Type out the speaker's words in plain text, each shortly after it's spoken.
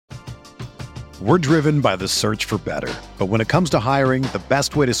We're driven by the search for better. But when it comes to hiring, the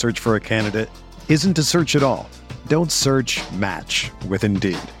best way to search for a candidate isn't to search at all. Don't search, match with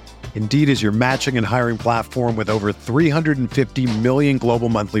Indeed. Indeed is your matching and hiring platform with over 350 million global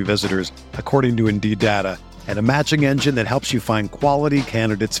monthly visitors, according to Indeed data, and a matching engine that helps you find quality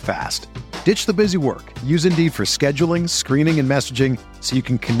candidates fast. Ditch the busy work. Use Indeed for scheduling, screening, and messaging so you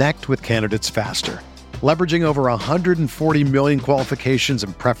can connect with candidates faster. Leveraging over 140 million qualifications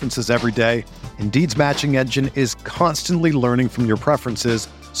and preferences every day, Indeed's matching engine is constantly learning from your preferences,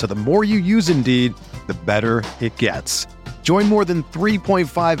 so the more you use Indeed, the better it gets. Join more than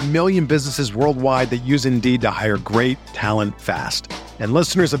 3.5 million businesses worldwide that use Indeed to hire great talent fast. And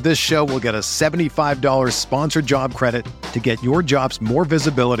listeners of this show will get a $75 sponsored job credit to get your jobs more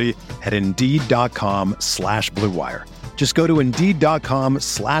visibility at Indeed.com/Blue Wire. Just go to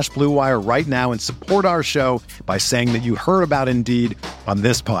Indeed.com/Blue Wire right now and support our show by saying that you heard about Indeed on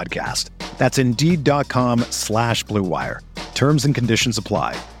this podcast. That's Indeed.com/Blue Wire. Terms and conditions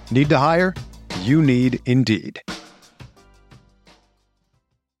apply. Need to hire? You need Indeed.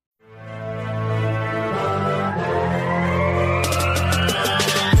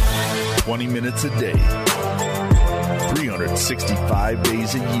 20 minutes a day, 365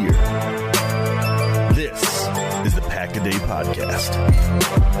 days a year. This is the Pack-A-Day Podcast.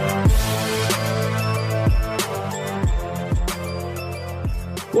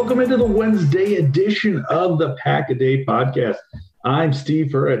 Welcome into the Wednesday edition of the Pack-A-Day Podcast. I'm Steve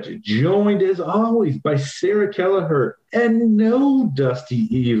Furich, joined as always by Sarah Kelleher and no Dusty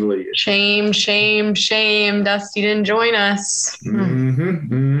Evely. Shame. Dusty didn't join us.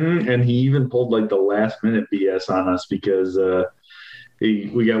 And he even pulled like the last minute BS on us because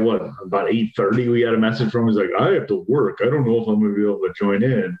we got about 8:30. We got a message from him. He's like, I have to work. I don't know if I'm going to be able to join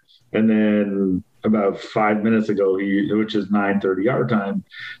in. And then about 5 minutes ago, which is 9:30 our time,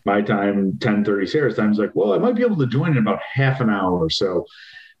 my time, 10:30 Sarah's time, he's like, well, I might be able to join in about half an hour or so.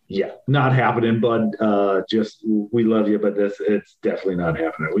 Yeah, not happening, bud. We love you, but it's definitely not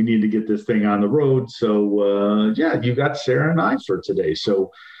happening. We need to get this thing on the road. So, you got Sarah and I for today.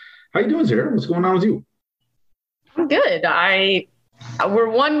 So how you doing, Sarah? What's going on with you? I'm good. We're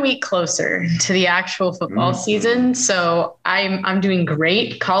 1 week closer to the actual football season. So I'm doing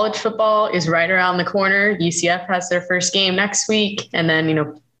great. College football is right around the corner. UCF has their first game next week. And then,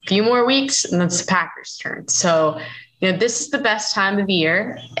 a few more weeks and it's the Packers' turn. So, this is the best time of the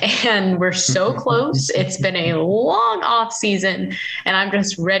year and we're so close. It's been a long off season and I'm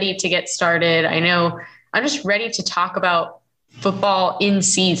just ready to get started. I know I'm just ready to talk about football in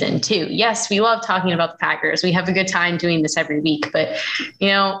season too. Yes, we love talking about the Packers. We have a good time doing this every week, but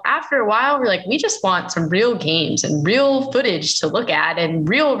after a while we're like, we just want some real games and real footage to look at and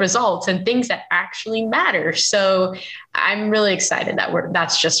real results and things that actually matter. So I'm really excited that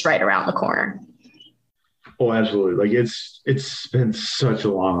that's just right around the corner. Oh, absolutely. Like it's been such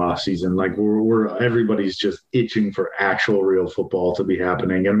a long off season. Like everybody's just itching for actual real football to be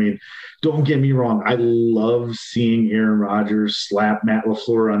happening. I mean, don't get me wrong. I love seeing Aaron Rodgers slap Matt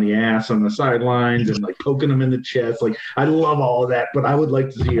LaFleur on the ass on the sidelines and like poking him in the chest. Like I love all of that, but I would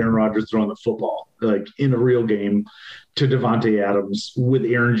like to see Aaron Rodgers throwing the football like in a real game to Devontae Adams with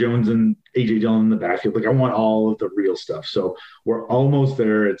Aaron Jones and A.J. Dillon in the backfield. Like I want all of the real stuff. So we're almost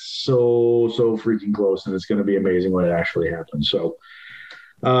there. It's so freaking close, and it's going to be amazing when it actually happens. So,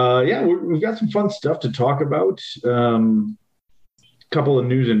 we've got some fun stuff to talk about. Couple of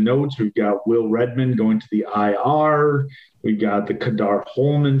news and notes. We've got Will Redmond going to the IR. We've got the Kadar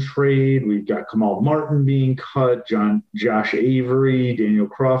Holman trade. We've got Kamal Martin being cut, Josh Avery, Daniel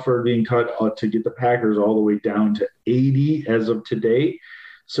Crawford being cut to get the Packers all the way down to 80 as of today.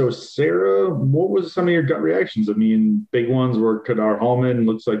 So, Sarah, what was some of your gut reactions? I mean, big ones were Kadar Holman.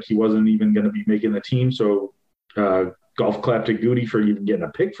 Looks like he wasn't even going to be making the team. So, golf clap to Goody for even getting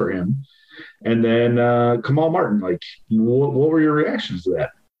a pick for him. And then Kamal Martin, like, what were your reactions to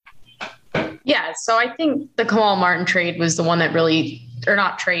that? Yeah, so I think the Kamal Martin trade was the one that really, or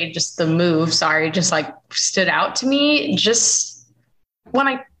not trade, just the move, just like stood out to me. Just when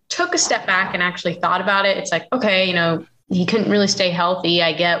I took a step back and actually thought about it, it's like, okay, he couldn't really stay healthy.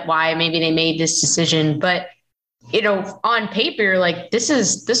 I get why maybe they made this decision, but on paper, like this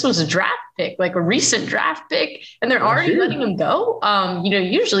was a draft pick, like a recent draft pick, and they're already letting him go.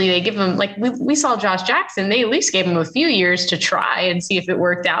 Usually they give him, like we saw Josh Jackson, they at least gave him a few years to try and see if it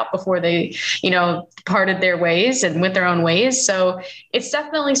worked out before they, parted their ways and went their own ways. So it's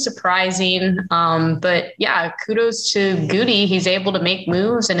definitely surprising. But yeah, kudos to Goody. He's able to make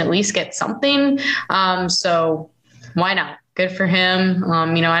moves and at least get something. So why not? Good for him.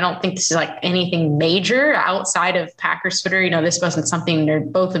 I don't think this is like anything major outside of Packers Twitter. This wasn't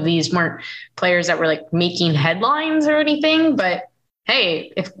something, both of these weren't players that were like making headlines or anything, but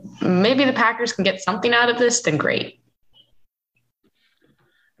hey, if maybe the Packers can get something out of this, then great.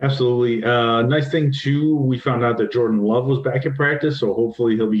 Absolutely. Nice thing too, we found out that Jordan Love was back at practice, so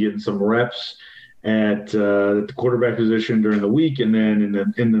hopefully he'll be getting some reps at the quarterback position during the week. And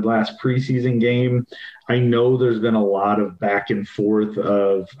then in the last preseason game, I know there's been a lot of back and forth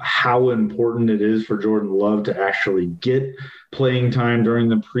of how important it is for Jordan Love to actually get playing time during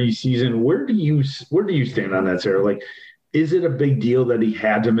the preseason. Where do you stand on that, Sarah? Like, is it a big deal that he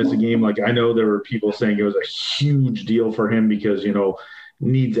had to miss a game? Like, I know there were people saying it was a huge deal for him because,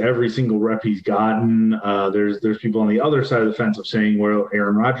 needs every single rep he's gotten. There's people on the other side of the fence of saying, well,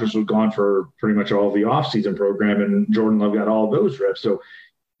 Aaron Rodgers was gone for pretty much all the offseason program and Jordan Love got all of those reps. So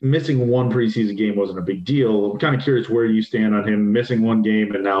missing one preseason game wasn't a big deal. I'm kind of curious where you stand on him missing one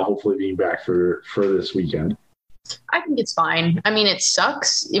game and now hopefully being back for this weekend. I think it's fine. I mean, it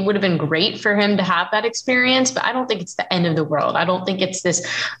sucks. It would have been great for him to have that experience, but I don't think it's the end of the world. I don't think it's this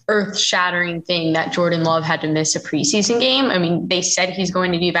earth-shattering thing that Jordan Love had to miss a preseason game. I mean, they said he's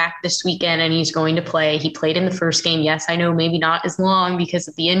going to be back this weekend and he's going to play. He played in the first game. Yes, I know maybe not as long because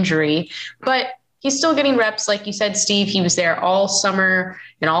of the injury, but he's still getting reps. Like you said, Steve, he was there all summer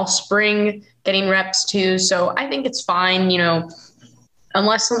and all spring getting reps too. So I think it's fine.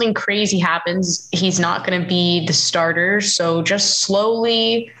 Unless something crazy happens, he's not going to be the starter. So just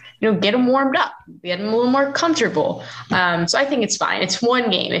slowly, get him warmed up, get him a little more comfortable. So I think it's fine. It's one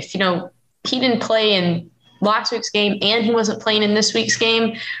game. If, he didn't play in last week's game and he wasn't playing in this week's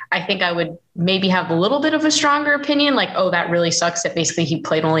game, I think I would maybe have a little bit of a stronger opinion. Like, oh, that really sucks that basically he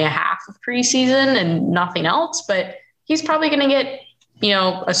played only a half of preseason and nothing else. But he's probably going to get,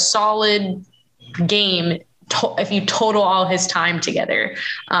 a solid game if you total all his time together.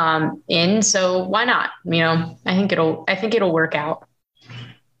 So why not? I think it'll work out.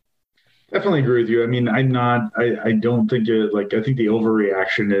 Definitely agree with you. I mean, I don't think I think the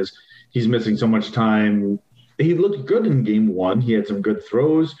overreaction is he's missing so much time. He looked good in game one. He had some good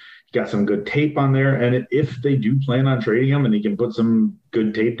throws. He got some good tape on there. And if they do plan on trading him and he can put some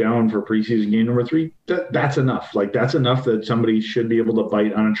good tape down for preseason game number 3, that's enough. Like, that's enough that somebody should be able to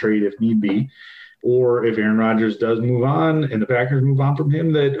bite on a trade if need be. Or if Aaron Rodgers does move on and the Packers move on from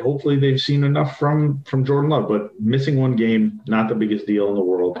him, that hopefully they've seen enough from Jordan Love. But missing one game, not the biggest deal in the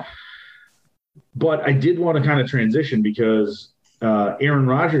world. But I did want to kind of transition because Aaron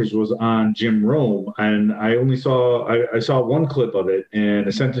Rodgers was on Jim Rome, and I saw one clip of it, and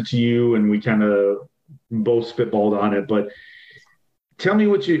I sent it to you, and we kind of both spitballed on it. But tell me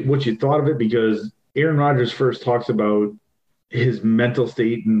what you thought of it, because Aaron Rodgers first talks about his mental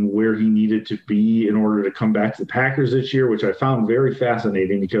state and where he needed to be in order to come back to the Packers this year, which I found very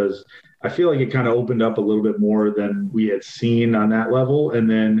fascinating because I feel like it kind of opened up a little bit more than we had seen on that level. And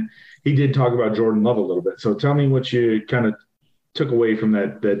then he did talk about Jordan Love a little bit. So tell me what you kind of took away from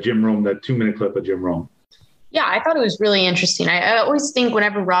that Jim Rome, that 2-minute clip of Jim Rome. Yeah, I thought it was really interesting. I always think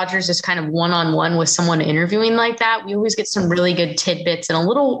whenever Rodgers is kind of one-on-one with someone interviewing like that, we always get some really good tidbits and a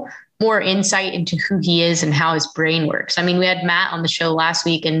little more insight into who he is and how his brain works. I mean, we had Matt on the show last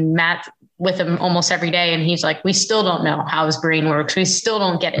week, and Matt with him almost every day, and he's like, we still don't know how his brain works. We still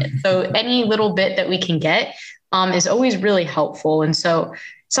don't get it. So any little bit that we can get is always really helpful. And so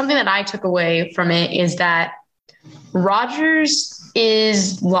something that I took away from it is that Rodgers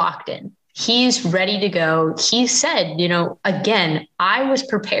is locked in. He's ready to go. He said, again, I was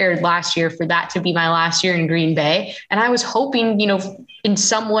prepared last year for that to be my last year in Green Bay. And I was hoping, in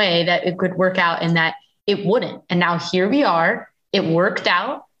some way that it could work out and that it wouldn't. And now here we are. It worked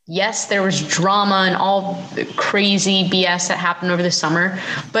out. Yes, there was drama and all the crazy BS that happened over the summer,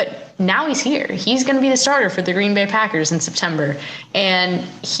 but now he's here. He's going to be the starter for the Green Bay Packers in September. And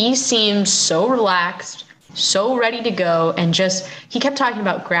he seems so relaxed, so ready to go. And he kept talking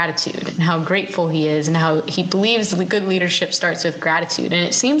about gratitude and how grateful he is and how he believes the good leadership starts with gratitude. And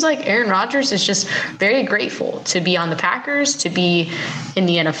it seems like Aaron Rodgers is just very grateful to be on the Packers, to be in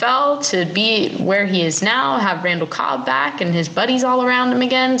the NFL, to be where he is now, have Randall Cobb back and his buddies all around him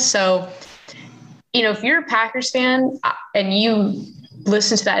again. So, if you're a Packers fan and you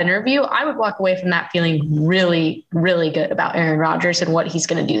listen to that interview, I would walk away from that feeling really, really good about Aaron Rodgers and what he's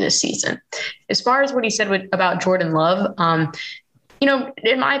going to do this season. As far as what he said about Jordan Love,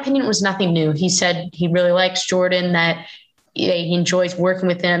 in my opinion, it was nothing new. He said he really likes Jordan, that he enjoys working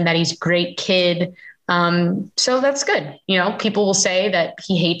with him, that he's a great kid. So that's good. People will say that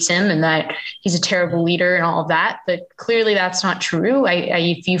he hates him and that he's a terrible leader and all of that, but clearly that's not true.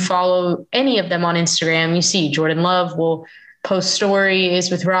 If you follow any of them on Instagram, you see Jordan Love will post stories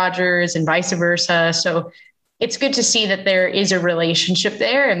with Rodgers and vice versa. So it's good to see that there is a relationship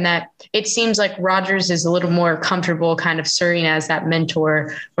there and that it seems like Rodgers is a little more comfortable kind of serving as that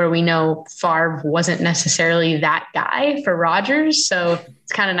mentor, where we know Favre wasn't necessarily that guy for Rodgers. So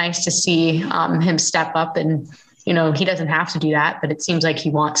it's kind of nice to see him step up and, he doesn't have to do that, but it seems like he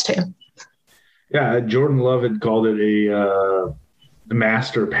wants to. Yeah. Jordan Love had called it a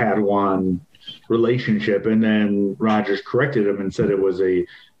master Padawan relationship. And then Rodgers corrected him and said it was a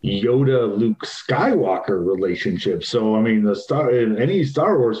Yoda Luke Skywalker relationship. So any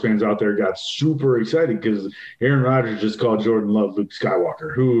Star Wars fans out there got super excited because Aaron Rodgers just called Jordan Love Luke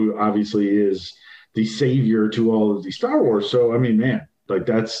Skywalker, who obviously is the savior to all of the Star Wars. So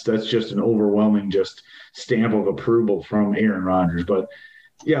that's just an overwhelming just stamp of approval from Aaron Rodgers. But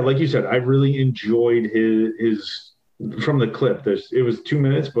yeah, like you said, I really enjoyed his from the clip. It was 2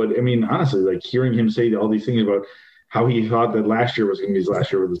 minutes, but honestly, like hearing him say all these things about how he thought that last year was going to be his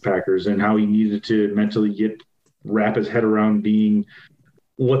last year with his Packers and how he needed to mentally wrap his head around being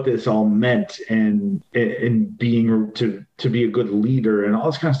what this all meant and being to be a good leader and all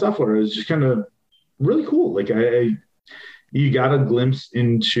this kind of stuff. Where it was just kind of really cool. Like you got a glimpse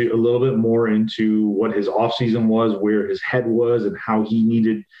into a little bit more into what his offseason was, where his head was, and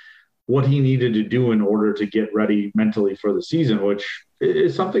what he needed to do in order to get ready mentally for the season, which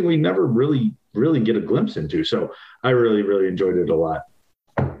is something we never really get a glimpse into. So I really, really enjoyed it a lot.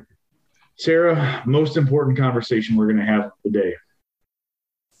 Sarah, most important conversation we're going to have today.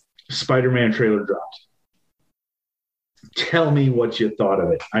 Spider-Man trailer dropped. Tell me what you thought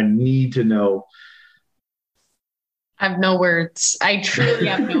of it. I need to know. I have no words. I truly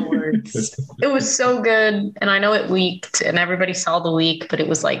have no words. It was so good. And I know it leaked and everybody saw the leak, but it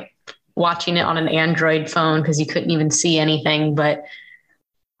was like watching it on an Android phone because you couldn't even see anything. But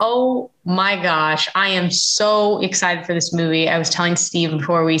oh my gosh, I am so excited for this movie. I was telling Steve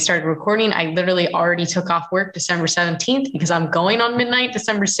before we started recording, I literally already took off work December 17th because I'm going on midnight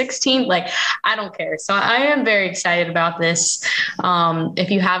December 16th. Like, I don't care. So I am very excited about this.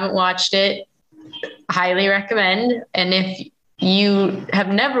 If you haven't watched it, highly recommend. And if you have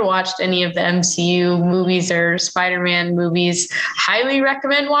never watched any of the MCU movies or Spider-Man movies, highly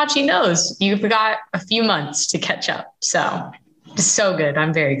recommend watching those. You've got a few months to catch up. So it's so good.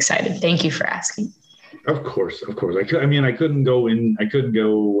 I'm very excited. Thank you for asking. Of course. I couldn't go and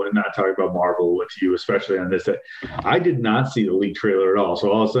not talk about Marvel with you, especially on this. I did not see the leak trailer at all. So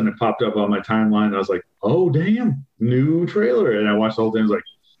all of a sudden it popped up on my timeline. I was like, oh, damn, new trailer. And I watched the whole thing. I was like,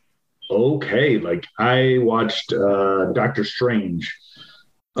 okay. Like I watched Doctor Strange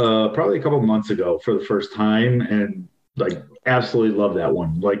probably a couple of months ago for the first time and like absolutely love that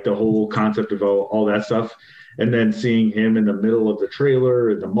one. Like the whole concept of all that stuff. And then seeing him in the middle of the trailer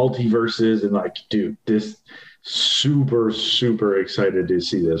and the multiverses and like, dude, this super, super excited to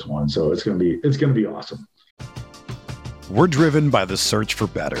see this one. So it's going to be awesome. We're driven by the search for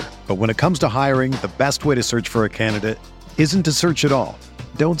better. But when it comes to hiring, the best way to search for a candidate isn't to search at all.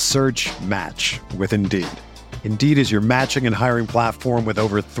 Don't search, match with Indeed. Indeed is your matching and hiring platform with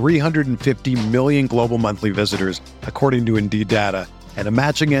over 350 million global monthly visitors, according to Indeed data, and a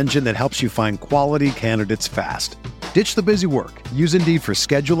matching engine that helps you find quality candidates fast. Ditch the busy work. Use Indeed for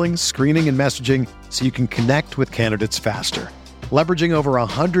scheduling, screening, and messaging so you can connect with candidates faster. Leveraging over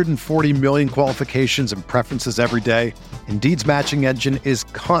 140 million qualifications and preferences every day, Indeed's matching engine is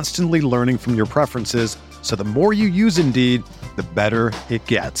constantly learning from your preferences, so the more you use Indeed, the better it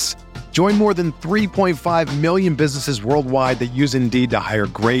gets. Join more than 3.5 million businesses worldwide that use Indeed to hire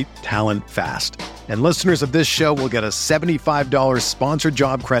great talent fast. And listeners of this show will get a $75 sponsored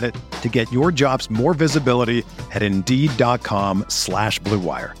job credit to get your jobs more visibility at Indeed.com/Blue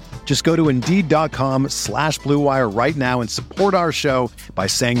Wire. Just go to Indeed.com/Blue Wire right now and support our show by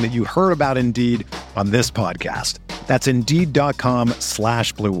saying that you heard about Indeed on this podcast. That's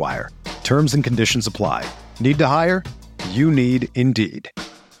Indeed.com/Blue Wire. Terms and conditions apply. Need to hire? You need Indeed.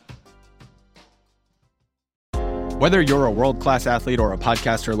 Whether you're a world-class athlete or a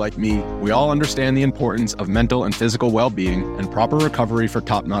podcaster like me, we all understand the importance of mental and physical well-being and proper recovery for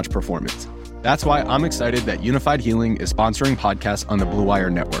top-notch performance. That's why I'm excited that Unified Healing is sponsoring podcasts on the Blue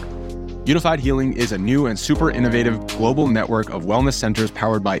Wire Network. Unified Healing is a new and super innovative global network of wellness centers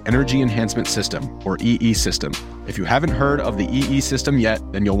powered by Energy Enhancement System, or EE System. If you haven't heard of the EE System yet,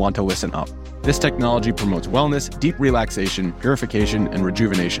 then you'll want to listen up. This technology promotes wellness, deep relaxation, purification, and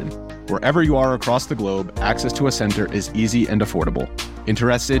rejuvenation. Wherever you are across the globe, access to a center is easy and affordable.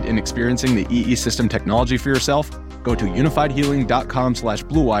 Interested in experiencing the EE system technology for yourself? Go to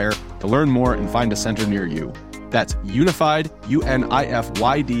unifiedhealing.com/Blue Wire to learn more and find a center near you. That's unified,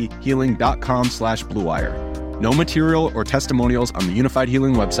 UNIFYD healing.com/Blue Wire. No material or testimonials on the Unified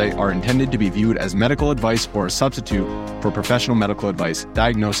Healing website are intended to be viewed as medical advice or a substitute for professional medical advice,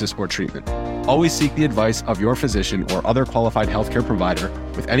 diagnosis, or treatment. Always seek the advice of your physician or other qualified healthcare provider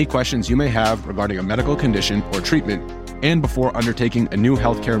with any questions you may have regarding a medical condition or treatment and before undertaking a new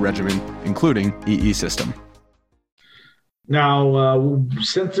healthcare regimen, including EE system. Now,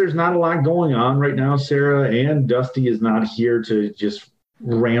 since there's not a lot going on right now, Sarah, and Dusty is not here to just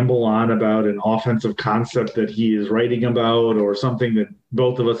ramble on about an offensive concept that he is writing about or something that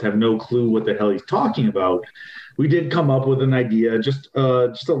both of us have no clue what the hell he's talking about, we did come up with an idea, just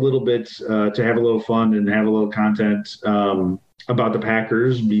a little bit to have a little fun and have a little content about the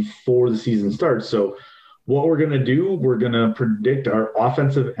Packers before the season starts. So what we're going to do, we're going to predict our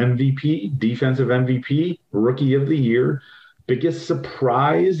offensive MVP, defensive MVP, rookie of the year, biggest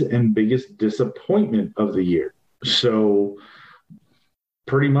surprise, and biggest disappointment of the year. So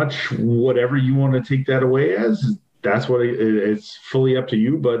pretty much whatever you want to take that away as, that's what it's fully up to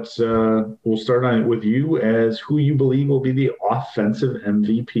you. But we'll start on it with you as who you believe will be the offensive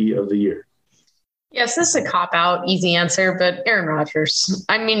MVP of the year. Yes, this is a cop-out, easy answer, but Aaron Rodgers.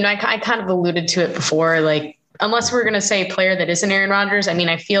 I mean, I kind of alluded to it before, like, unless we're going to say a player that isn't Aaron Rodgers, I mean,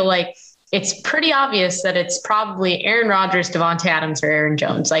 I feel like it's pretty obvious that it's probably Aaron Rodgers, Devontae Adams, or Aaron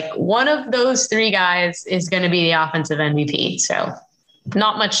Jones. Like, one of those three guys is going to be the offensive MVP. So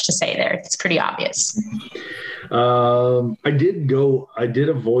not much to say there. It's pretty obvious. I did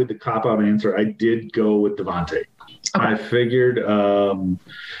avoid the cop-out answer. I did go with Devontae. Okay. I figured,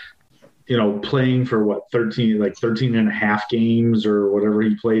 playing for 13 and a half games or whatever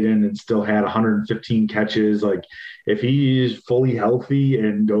he played in and still had 115 catches. Like, if he's fully healthy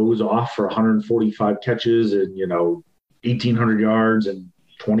and goes off for 145 catches and, 1,800 yards and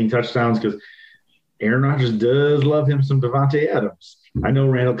 20 touchdowns, because Aaron Rodgers does love him some Devontae Adams. I know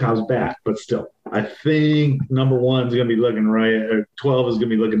Randall Cobb's back, but still, I think number 1 is going to be looking right, or 12 is going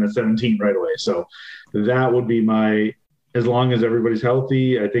to be looking at 17 right away. So that would be as long as everybody's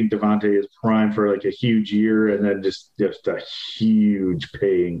healthy, I think Devontae is primed for like a huge year and then just a huge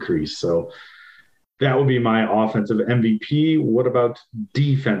pay increase. So that would be my offensive MVP. What about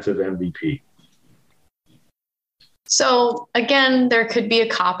defensive MVP? So again, there could be a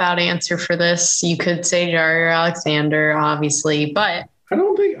cop-out answer for this. You could say Jaire Alexander, obviously, but I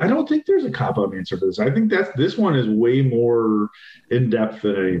don't think there's a cop-out answer for this. I think this one is way more in depth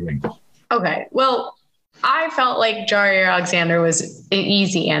than anything. Okay, well, I felt like Jaire Alexander was an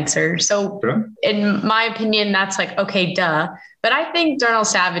easy answer. So in my opinion, that's like, okay, duh. But I think Darnell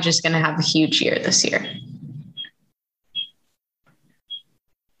Savage is going to have a huge year this year.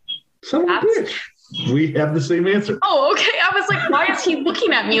 Son of a bitch. We have the same answer. Oh, okay. I was like, why is he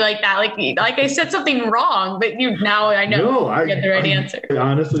looking at me like that? Like I said something wrong, but now I know I get the right answer.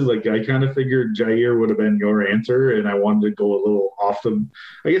 Honestly, I kind of figured Jaire would have been your answer, and I wanted to go a little off the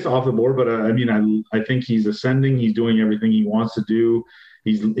board. But I think he's ascending. He's doing everything he wants to do.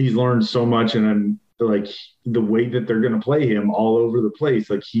 He's learned so much, and I'm like the way that they're going to play him all over the place.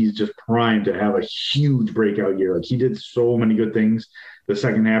 Like, he's just primed to have a huge breakout year. Like, he did so many good things the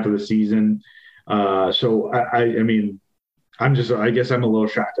second half of the season. So I guess I'm a little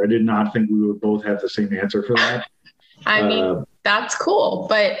shocked. I did not think we would both have the same answer for that. That's cool,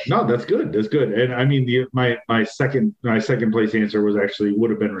 but no, that's good. That's good. And I mean, my second place answer would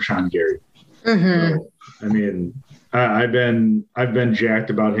have been Rashawn Gary. Mm-hmm. So, I've been jacked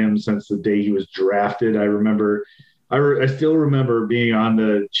about him since the day he was drafted. I still remember being on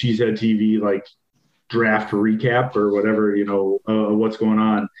the Cheesehead TV, like, draft recap or whatever, what's going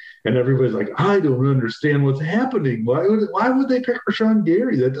on. And everybody's like, I don't understand what's happening. Why would they pick Rashawn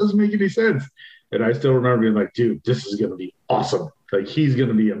Gary? That doesn't make any sense. And I still remember being like, dude, this is going to be awesome. Like, he's going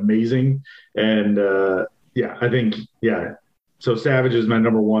to be amazing. And I think. So Savage is my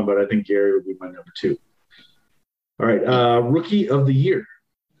number 1, but I think Gary would be my number 2. All right. Rookie of the year.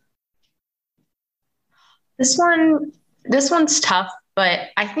 This one's tough, but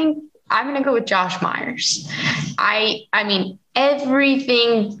I think I'm going to go with Josh Myers. I mean,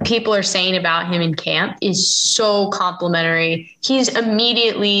 everything people are saying about him in camp is so complimentary. He's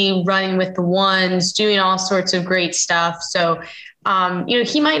immediately running with the ones, doing all sorts of great stuff. So,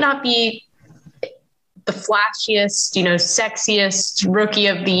 he might not be the flashiest, sexiest rookie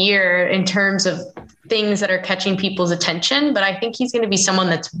of the year in terms of things that are catching people's attention, but I think he's going to be someone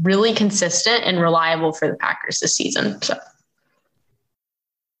that's really consistent and reliable for the Packers this season. So.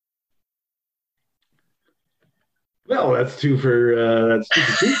 Well, that's two for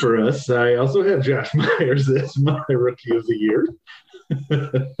two for us. I also have Josh Myers as my rookie of the year.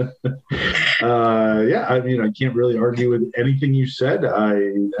 Yeah, I mean, I can't really argue with anything you said. I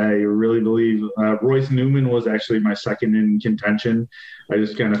really believe Royce Newman was actually my second in contention. I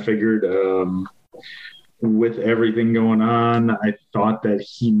just kind of figured with everything going on, I thought that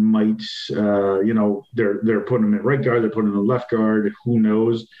he might, they're putting him at right guard, they're putting him at left guard, who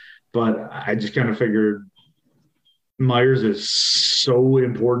knows? But I just kind of figured Myers is so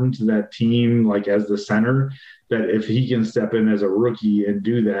important to that team, like as the center, that if he can step in as a rookie and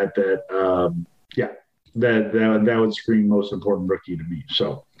do that would scream most important rookie to me.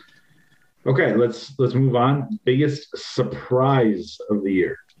 So, okay, let's move on. Biggest surprise of the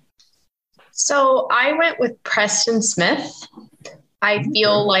year. So I went with Preston Smith. I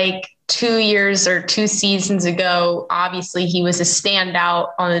feel like 2 years or 2 seasons ago, obviously he was a standout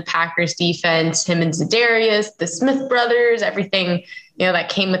on the Packers defense, him and Za'Darius, the Smith brothers, everything, that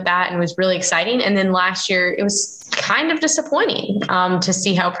came with that and was really exciting. And then last year it was kind of disappointing to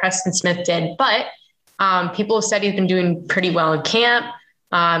see how Preston Smith did, but people have said he's been doing pretty well in camp.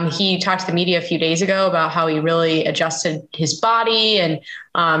 He talked to the media a few days ago about how he really adjusted his body and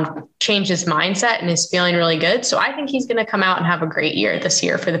changed his mindset and is feeling really good. So I think he's going to come out and have a great year this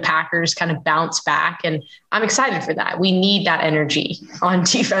year for the Packers, kind of bounce back. And I'm excited for that. We need that energy on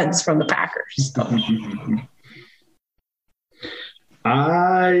defense from the Packers.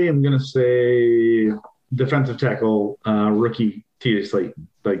 I am going to say defensive tackle rookie T.J. Slayton.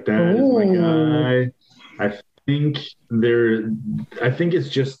 Like that is my guy. I think it's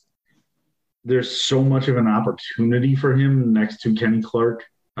just there's so much of an opportunity for him next to Kenny Clark.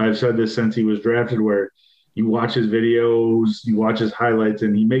 I've said this since he was drafted, where you watch his videos, you watch his highlights,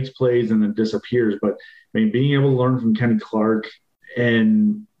 and he makes plays and then disappears. But I mean, being able to learn from Kenny Clark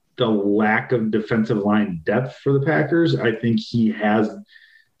and the lack of defensive line depth for the Packers, I think he has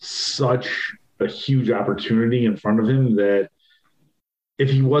such a huge opportunity in front of him that if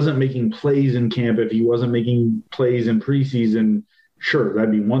he wasn't making plays in camp, if he wasn't making plays in preseason, sure,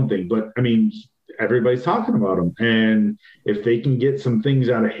 that'd be one thing. But, I mean, everybody's talking about him. And if they can get some things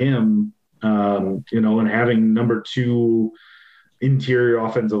out of him, and having number 2 interior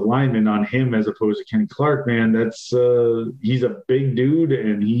offensive lineman on him as opposed to Kenny Clark, man, he's a big dude,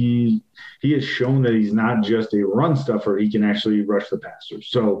 and he has shown that he's not just a run stuffer. He can actually rush the passer.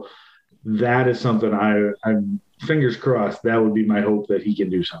 So that is something I'm fingers crossed. That would be my hope that he can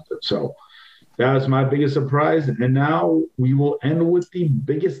do something. So that was my biggest surprise. And now we will end with the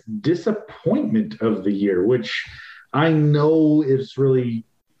biggest disappointment of the year, which I know is really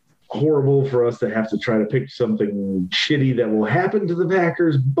horrible for us to have to try to pick something shitty that will happen to the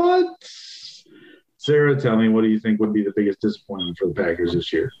Packers. But Sarah, tell me, what do you think would be the biggest disappointment for the Packers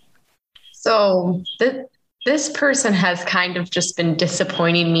this year? So this person has kind of just been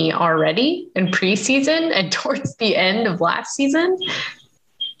disappointing me already in preseason and towards the end of last season.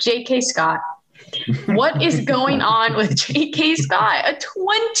 J.K. Scott. What is going on with J.K. Scott? A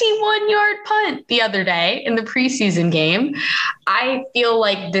 21-yard punt the other day in the preseason game. I feel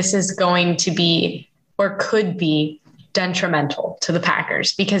like this is going to be, or could be, detrimental to the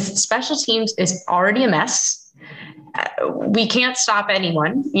Packers because special teams is already a mess. We can't stop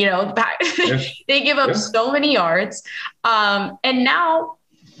anyone, Yes. They give up so many yards. And now,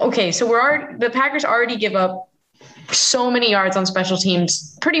 okay, so the Packers already give up so many yards on special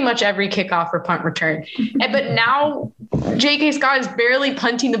teams, pretty much every kickoff or punt return. But now J.K. Scott is barely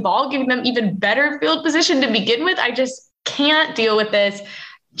punting the ball, giving them even better field position to begin with. I just can't deal with this.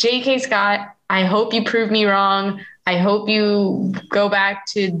 J.K. Scott, I hope you prove me wrong. I hope you go back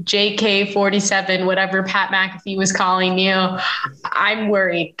to JK47, whatever Pat McAfee was calling you. I'm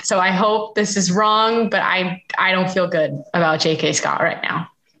worried. So I hope this is wrong, but I don't feel good about JK Scott right now.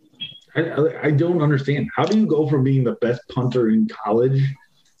 I don't understand. How do you go from being the best punter in college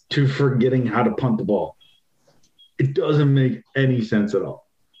to forgetting how to punt the ball? It doesn't make any sense at all.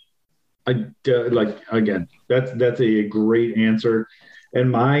 Again, that's a great answer.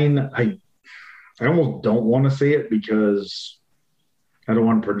 And mine, I almost don't want to say it because I don't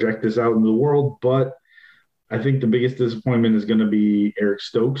want to project this out into the world, but I think the biggest disappointment is going to be Eric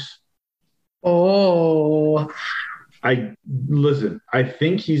Stokes. Oh, I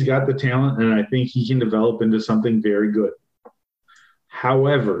think he's got the talent and I think he can develop into something very good.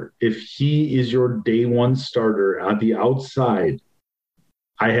 However, if he is your day one starter at the outside,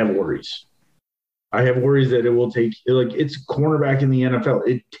 I have worries. I have worries that it will take, it's cornerback in the NFL.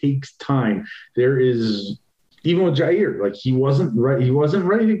 It takes time. There is, even with Jair, he wasn't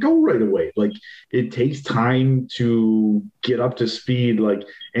ready to go right away. It takes time to get up to speed,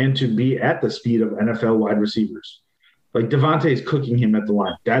 and to be at the speed of NFL wide receivers. Like Devontae is cooking him at the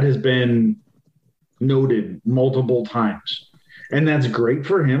line. That has been noted multiple times. And that's great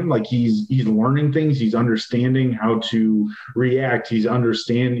for him. Like he's learning things. He's understanding how to react. He's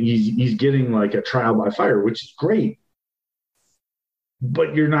getting like a trial by fire, which is great.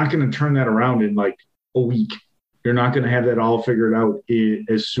 But you're not going to turn that around in like a week. You're not going to have that all figured out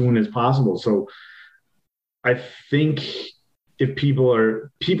as soon as possible. So I think if people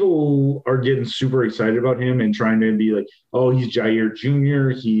are getting super excited about him and trying to be like, oh, he's Jair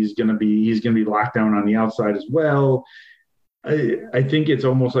Jr., he's gonna be locked down on the outside as well. I think it's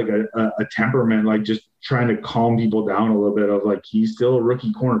almost like a temperament, like just trying to calm people down a little bit of like, he's still a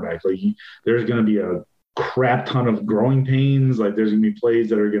rookie cornerback. Like there's going to be a crap ton of growing pains. Like there's going to be plays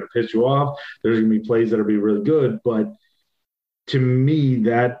that are going to piss you off. There's going to be plays that will be really good. But to me,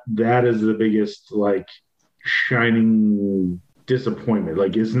 that is the biggest like shining disappointment.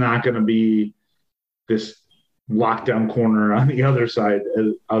 Like it's not going to be this lockdown corner on the other side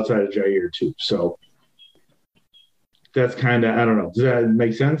outside of Jair too. So that's kind of, I don't know. Does that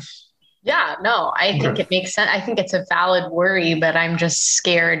make sense? Yeah, no, I think it makes sense. I think it's a valid worry, but I'm just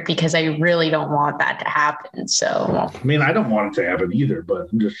scared because I really don't want that to happen. So, I mean, I don't want it to happen either, but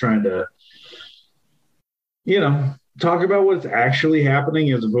I'm just trying to, talk about what's actually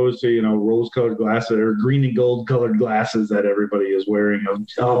happening as opposed to, rose-colored glasses or green and gold-colored glasses that everybody is wearing.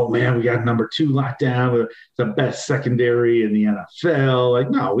 Oh, man, we got number 2 locked down. It's the best secondary in the NFL. Like,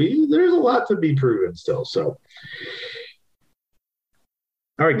 no, there's a lot to be proven still. So,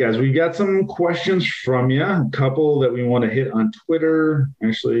 all right, guys, we got some questions from you. A couple that we want to hit on Twitter.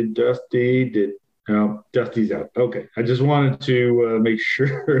 Actually, Dusty's out. Okay. I just wanted to make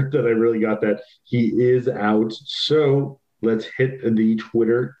sure that I really got that. He is out. So let's hit the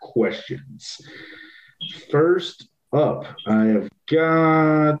Twitter questions. First up, I have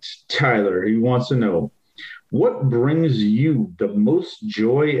got Tyler. He wants to know, what brings you the most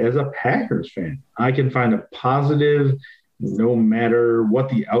joy as a Packers fan? I can find a positive no matter what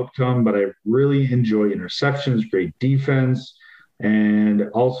the outcome, but I really enjoy interceptions, great defense. And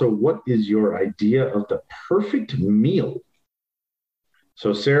also, what is your idea of the perfect meal?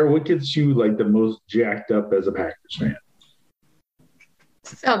 So, Sarah, what gets you like the most jacked up as a Packers fan?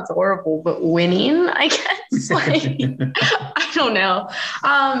 Sounds horrible, but winning, I guess. I don't know.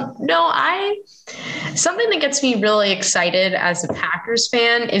 Something that gets me really excited as a Packers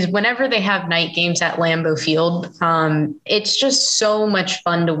fan is whenever they have night games at Lambeau Field. It's just so much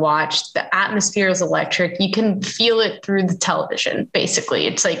fun to watch. The atmosphere is electric. You can feel it through the television, basically.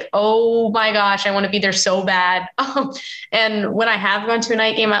 It's like, oh my gosh, I want to be there so bad. And when I have gone to a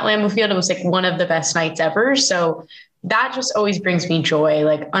night game at Lambeau Field, it was like one of the best nights ever. So that just always brings me joy.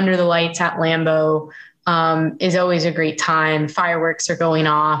 Like under the lights at Lambeau is always a great time. Fireworks are going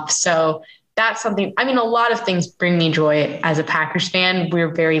off. So that's something, a lot of things bring me joy as a Packers fan.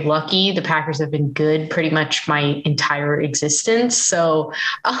 We're very lucky. The Packers have been good pretty much my entire existence. So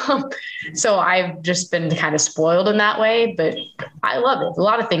I've just been kind of spoiled in that way, but I love it. A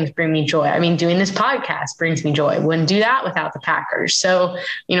lot of things bring me joy. Doing this podcast brings me joy. Wouldn't do that without the Packers. So,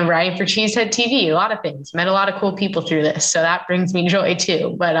 writing for Cheesehead TV, a lot of things, met a lot of cool people through this. So that brings me joy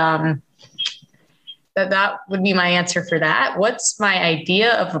too. But, that would be my answer for that. What's my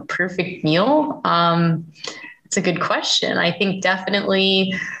idea of a perfect meal? It's a good question. I think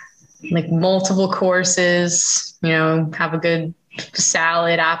definitely like multiple courses, have a good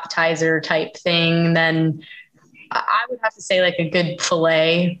salad, appetizer type thing. Then I would have to say like a good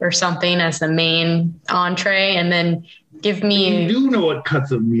filet or something as the main entree. And then give me... You do know what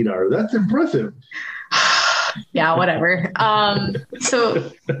cuts of meat are. That's impressive. Yeah, whatever.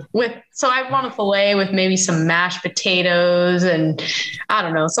 So I want a filet with maybe some mashed potatoes and I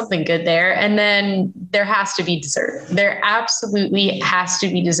don't know, something good there. And then there has to be dessert. There absolutely has to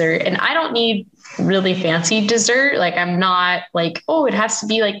be dessert. And I don't need really fancy dessert. Like I'm not like, oh, it has to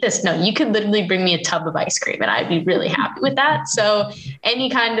be like this. No, you could literally bring me a tub of ice cream and I'd be really happy with that. So any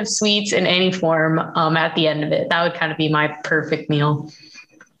kind of sweets in any form at the end of it, that would kind of be my perfect meal.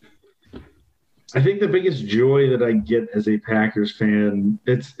 I think the biggest joy that I get as a Packers fan,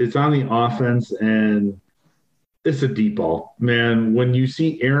 it's on the offense and it's a deep ball, man. When you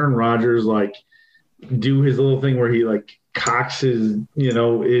see Aaron Rodgers like do his little thing where he like cocks his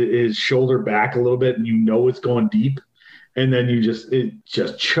shoulder back a little bit and it's going deep, and then it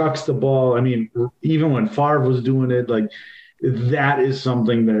just chucks the ball. Even when Favre was doing it, like that is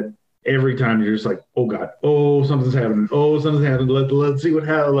something that every time you're just like, oh God, oh something's happening, let's see what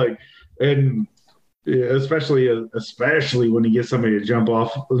happened, like and. Yeah, especially when he gets somebody to jump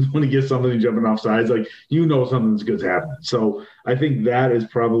off, when he gets somebody jumping off sides, like, something's good's happening. So I think that is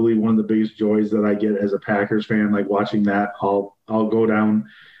probably one of the biggest joys that I get as a Packers fan, like watching that. I'll go down.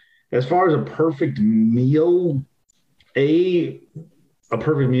 As far as a perfect meal, a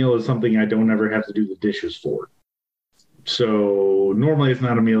perfect meal is something I don't ever have to do the dishes for. So normally it's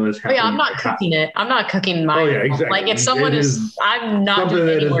not a meal that's happening. I'm not cooking it. I'm not cooking mine. Oh yeah, exactly. Like if someone is, I'm not something doing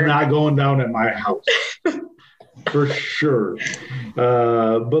that anywhere. is not going down at my house for sure.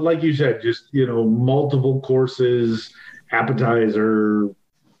 But like you said, just multiple courses, appetizer,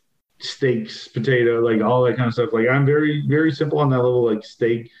 steaks, potato, like all that kind of stuff. Like I'm very, very simple on that level. Like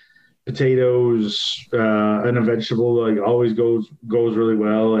steak, potatoes, and a vegetable like always goes really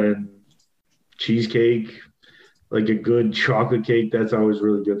well, and cheesecake. Like a good chocolate cake, that's always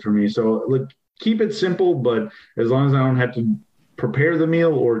really good for me. So look, keep it simple, but as long as I don't have to prepare the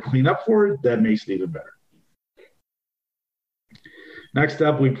meal or clean up for it, that makes it even better. Next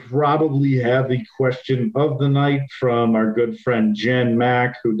up, we probably have the question of the night from our good friend Jen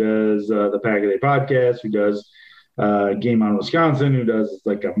Mack, who does the Pack-A-Day podcast, who does Game On Wisconsin, who does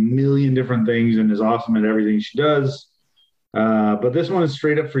like a million different things and is awesome at everything she does. But this one is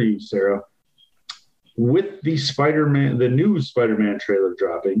straight up for you, Sarah. With the new Spider-Man trailer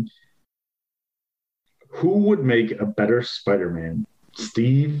dropping, who would make a better Spider-Man,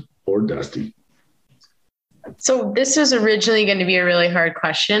 Steve or Dusty? So this was originally going to be a really hard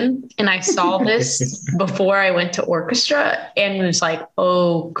question. And I saw this before I went to orchestra and was like,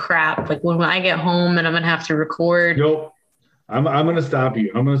 oh crap. Like when I get home and I'm going to have to record. Nope. I'm going to stop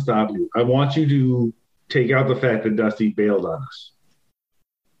you. I want you to take out the fact that Dusty bailed on us.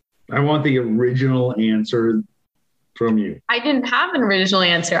 I want the original answer from you. I didn't have an original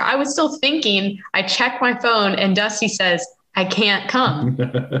answer. I was still thinking. I checked my phone and Dusty says, I can't come.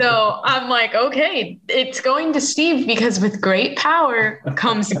 So I'm like, okay, it's going to Steve because with great power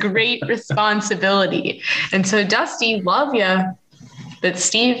comes great responsibility. And so Dusty, love you, but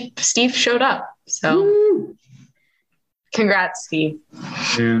Steve showed up. So Woo! Congrats, Steve.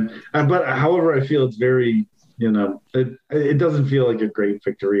 And but however, I feel it's very, it doesn't feel like a great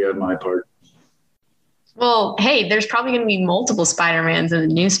victory on my part. Well, hey, there's probably going to be multiple Spider-Mans in the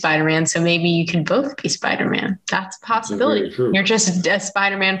new Spider-Man, so maybe you can both be Spider-Man. That's a possibility. You're just a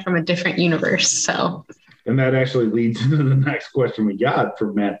Spider-Man from a different universe. So, and that actually leads into the next question we got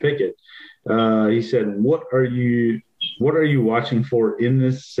from Matt Pickett. He said, "What are you watching for in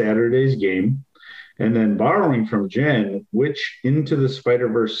this Saturday's game?" And then borrowing from Jen, which Into the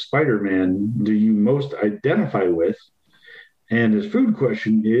Spider-Verse Spider-Man do you most identify with? And his food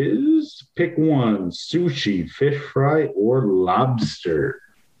question is, pick one, sushi, fish fry, or lobster.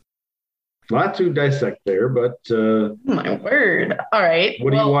 A lot to dissect there, but... my word. All right.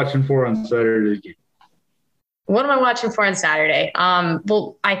 What are you watching for on Saturday's game? What am I watching for on Saturday?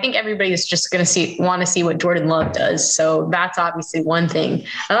 Well, I think everybody's just going to want to see what Jordan Love does. So that's obviously one thing.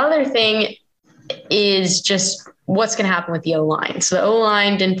 Another thing is just what's going to happen with the O-line. So the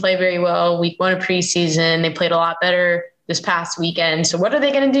O-line didn't play very well week one of preseason. They played a lot better this past weekend. So what are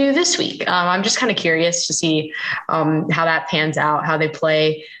they going to do this week? I'm just kind of curious to see how that pans out, how they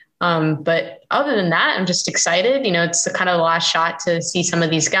play. But other than that, I'm just excited. It's the kind of last shot to see some of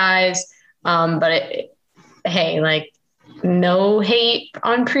these guys. Hey, like no hate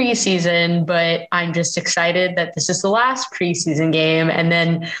on preseason, but I'm just excited that this is the last preseason game. And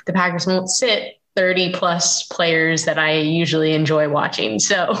then the Packers won't sit 30 plus players that I usually enjoy watching.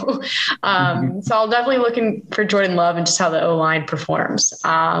 So, so I'll definitely looking for Jordan Love and just how the O-line performs.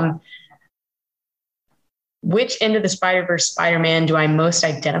 Which end of the Spider-Verse Spider-Man do I most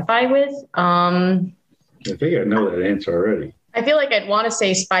identify with? I think I know that answer already. I feel like I'd want to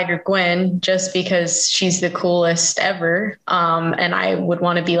say Spider-Gwen just because she's the coolest ever. And I would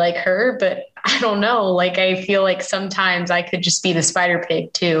want to be like her, but I don't know. Like, I feel like sometimes I could just be the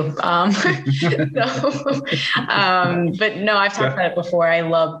Spider-Pig too. But no, I've talked about it before. I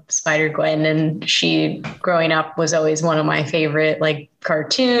love Spider-Gwen, and she growing up was always one of my favorite, like,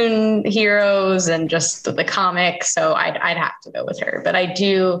 cartoon heroes and just the comics. So I'd have to go with her, but I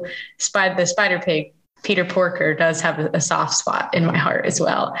do the Spider-Pig. Peter Porker does have a soft spot in my heart as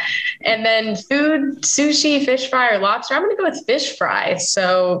well. And then food, sushi, fish fry, or lobster. I'm going to go with fish fry.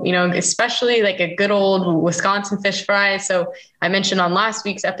 So, especially like a good old Wisconsin fish fry. So I mentioned on last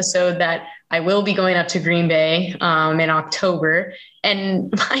week's episode that I will be going up to Green Bay in October.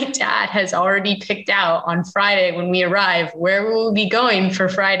 And my dad has already picked out on Friday when we arrive where we will be going for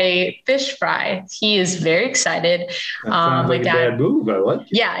Friday fish fry. He is very excited. That sounds like a dad move. I like it.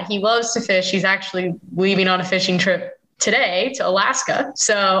 Yeah, he loves to fish. He's actually leaving on a fishing trip today to Alaska.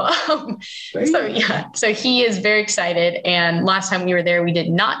 So he is very excited. And last time we were there, we did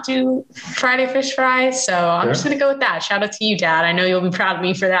not do Friday fish fry. So I'm just going to go with that. Shout out to you, Dad. I know you'll be proud of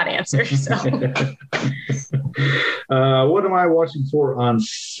me for that answer. So what am I watching for on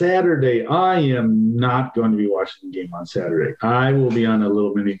Saturday? I am not going to be watching the game on Saturday. I will be on a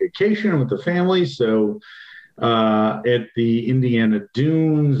little mini vacation with the family. So at the Indiana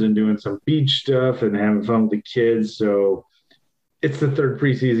Dunes and doing some beach stuff and having fun with the kids. So it's the third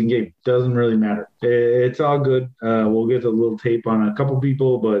preseason game. Doesn't really matter. It's all good. We'll get a little tape on a couple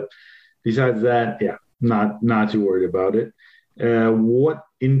people, but besides that, yeah, not too worried about it. What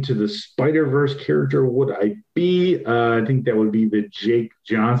Into the Spider-Verse character would I be? I think that would be the Jake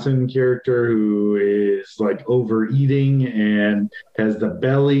Johnson character who is like overeating and has the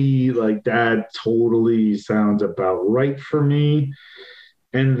belly. Like that totally sounds about right for me.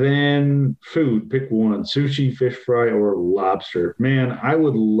 And then food, pick one: sushi, fish fry, or lobster. Man, I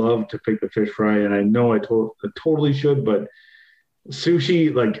would love to pick the fish fry, and I know I totally should, but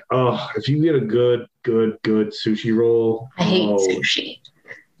sushi, like, if you get a good sushi roll. I hate sushi.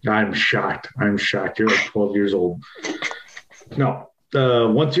 I'm shocked. You're like 12 years old. No.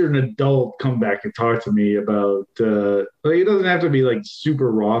 Once you're an adult, come back and talk to me about, it doesn't have to be like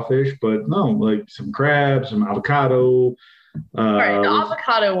super raw fish, but no, like some crab, some avocado. All right, the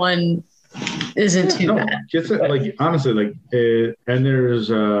avocado one isn't too bad. Just like, honestly, like, and there's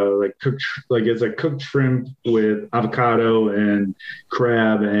like cooked, like it's like cooked shrimp with avocado and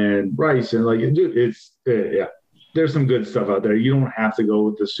crab and rice, and like it's there's some good stuff out there. You don't have to go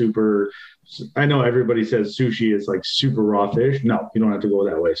with the super. I know everybody says sushi is like super raw fish. No, you don't have to go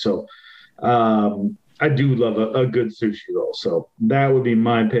that way. So I do love a good sushi roll. So that would be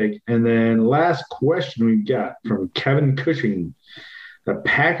my pick. And then last question we got from Kevin Cushing. The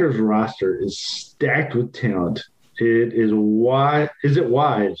Packers roster is stacked with talent. Is it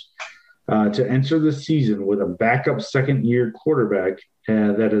wise to enter the season with a backup second-year quarterback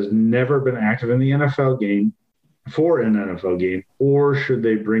that has never been active in the NFL game, or should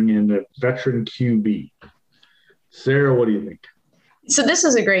they bring in a veteran QB? Sarah, what do you think? So this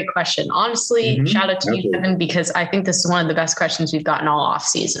is a great question. Honestly, shout out to you, Kevin, because I think this is one of the best questions we've gotten all off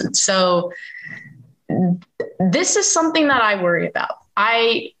season. So this is something that I worry about.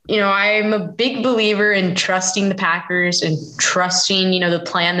 I'm a big believer in trusting the Packers and trusting, the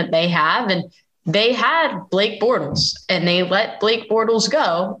plan that they have. And they had Blake Bortles and they let Blake Bortles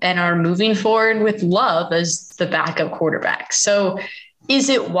go and are moving forward with Love as the backup quarterback. So is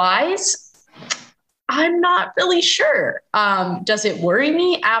it wise? I'm not really sure. Does it worry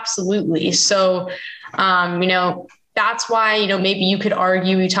me? Absolutely. So, that's why, maybe you could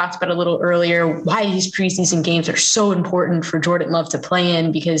argue, we talked about a little earlier, why these preseason games are so important for Jordan Love to play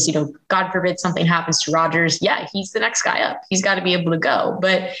in because, God forbid something happens to Rodgers. Yeah, he's the next guy up. He's got to be able to go.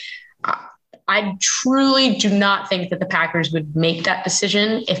 But I truly do not think that the Packers would make that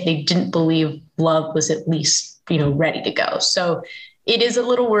decision if they didn't believe Love was at least, ready to go. So it is a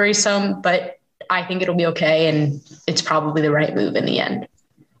little worrisome, but I think it'll be okay. And it's probably the right move in the end.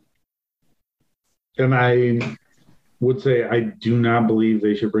 And I would say I do not believe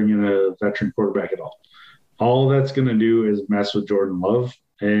they should bring in a veteran quarterback at all. All that's going to do is mess with Jordan Love.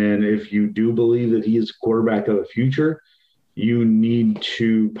 And if you do believe that he is quarterback of the future, you need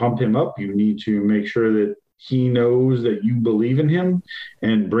to pump him up. You need to make sure that he knows that you believe in him.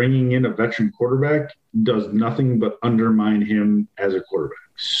 And bringing in a veteran quarterback does nothing but undermine him as a quarterback.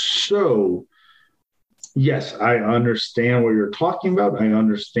 So, yes, I understand what you're talking about. I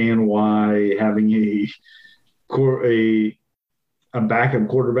understand why having a backup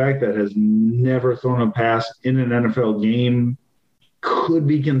quarterback that has never thrown a pass in an NFL game could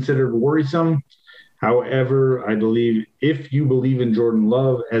be considered worrisome. However, I believe if you believe in Jordan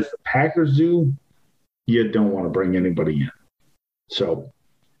Love as the Packers do, you don't want to bring anybody in. So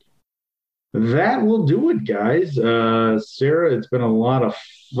that will do it, guys. Sarah, it's been a lot of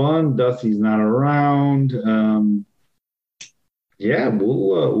fun. Dusty's not around.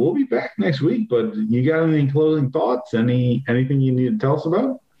 We'll be back next week, but you got any closing thoughts? Anything you need to tell us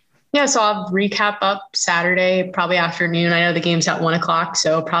about? Yeah, so I'll recap up Saturday, probably afternoon. I know the game's at 1:00,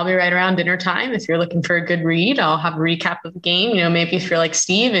 so probably right around dinner time. If you're looking for a good read, I'll have a recap of the game. Maybe if you're like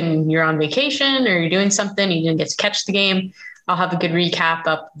Steve and you're on vacation or you're doing something, you didn't get to catch the game, I'll have a good recap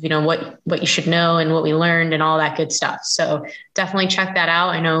of, what you should know and what we learned and all that good stuff. So definitely check that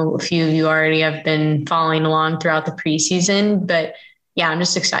out. I know a few of you already have been following along throughout the preseason, but yeah, I'm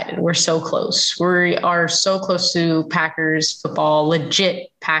just excited. We're so close. We are so close to Packers football,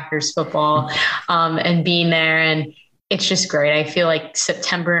 legit Packers football, and being there. And it's just great. I feel like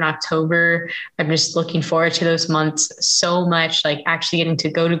September and October, I'm just looking forward to those months so much, like actually getting to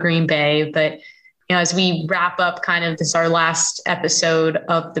go to Green Bay. But, as we wrap up kind of this, our last episode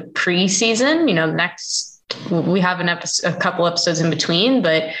of the preseason, we have a couple episodes in between,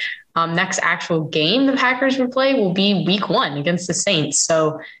 but next actual game the Packers will play will be week 1 against the Saints.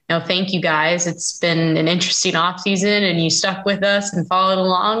 So, thank you guys. It's been an interesting offseason and you stuck with us and followed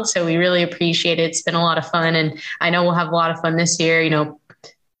along. So we really appreciate it. It's been a lot of fun. And I know we'll have a lot of fun this year.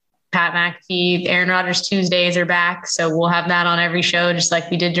 Pat McAfee, Aaron Rodgers Tuesdays are back. So we'll have that on every show, just like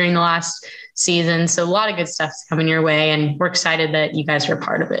we did during the last season. So a lot of good stuff's coming your way. And we're excited that you guys are a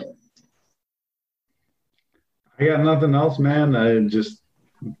part of it. I got nothing else, man. I just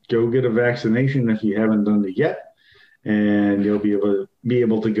go get a vaccination if you haven't done it yet, and you'll be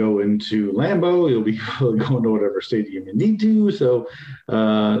able to go into Lambeau. You'll be able to go into whatever stadium you need to. So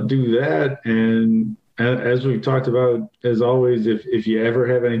do that. And as we've talked about, as always, if you ever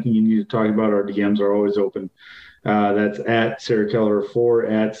have anything you need to talk about, our DMs are always open. That's at Sarah Keller 4,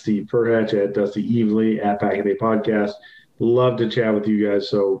 at Steve Perhatch, at Dusty Evely, at Packaday Podcast. Love to chat with you guys.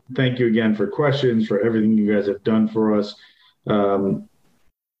 So thank you again for questions, for everything you guys have done for us.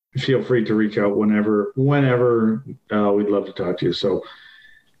 Feel free to reach out whenever. We'd love to talk to you. So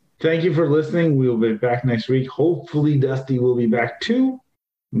thank you for listening. We'll be back next week. Hopefully Dusty will be back too.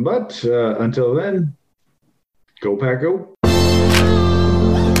 But until then, go Pack Go.